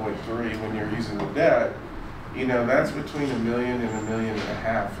 1.3 when you're using the debt, you know, that's between $1 million and $1.5 million.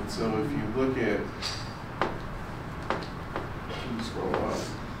 And so if you look at, can you scroll up?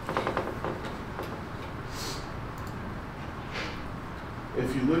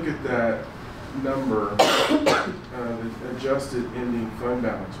 If you look at that number, the adjusted ending fund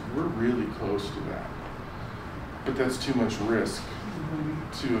balance, we're really close to that. But that's too much risk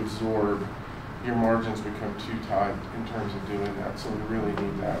to absorb. Your margins become too tight in terms of doing that. So we really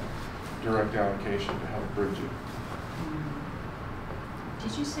need that direct allocation to help bridge it.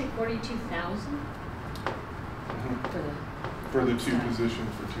 Did you say 42,000? For the 2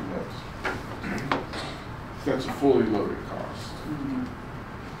 positions for 2 months. That's a fully loaded cost.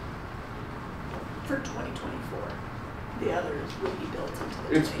 For 2024. The others will be built into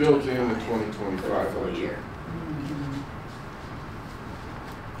the It's built in the 2025 full budget. year.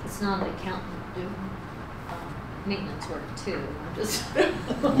 It's not an accountant doing maintenance work too. I'm just.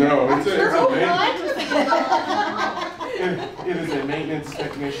 No, it's it is a maintenance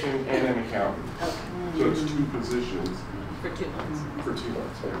technician and an accountant. Okay. So it's 2 positions For 2 months. for 2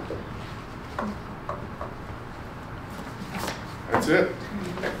 months. That's it.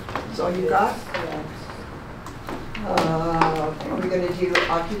 That's all you got? Are we going to do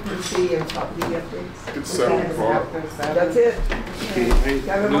occupancy and property updates? It's 7 o'clock. That's it? Okay, Do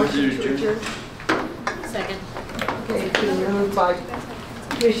I have a motion to adjourn? Second. Okay, it's been moved by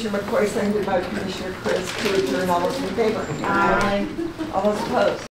Commissioner McCoy, seconded by Commissioner Chris to adjourn. All those in favor? Aye. All those opposed?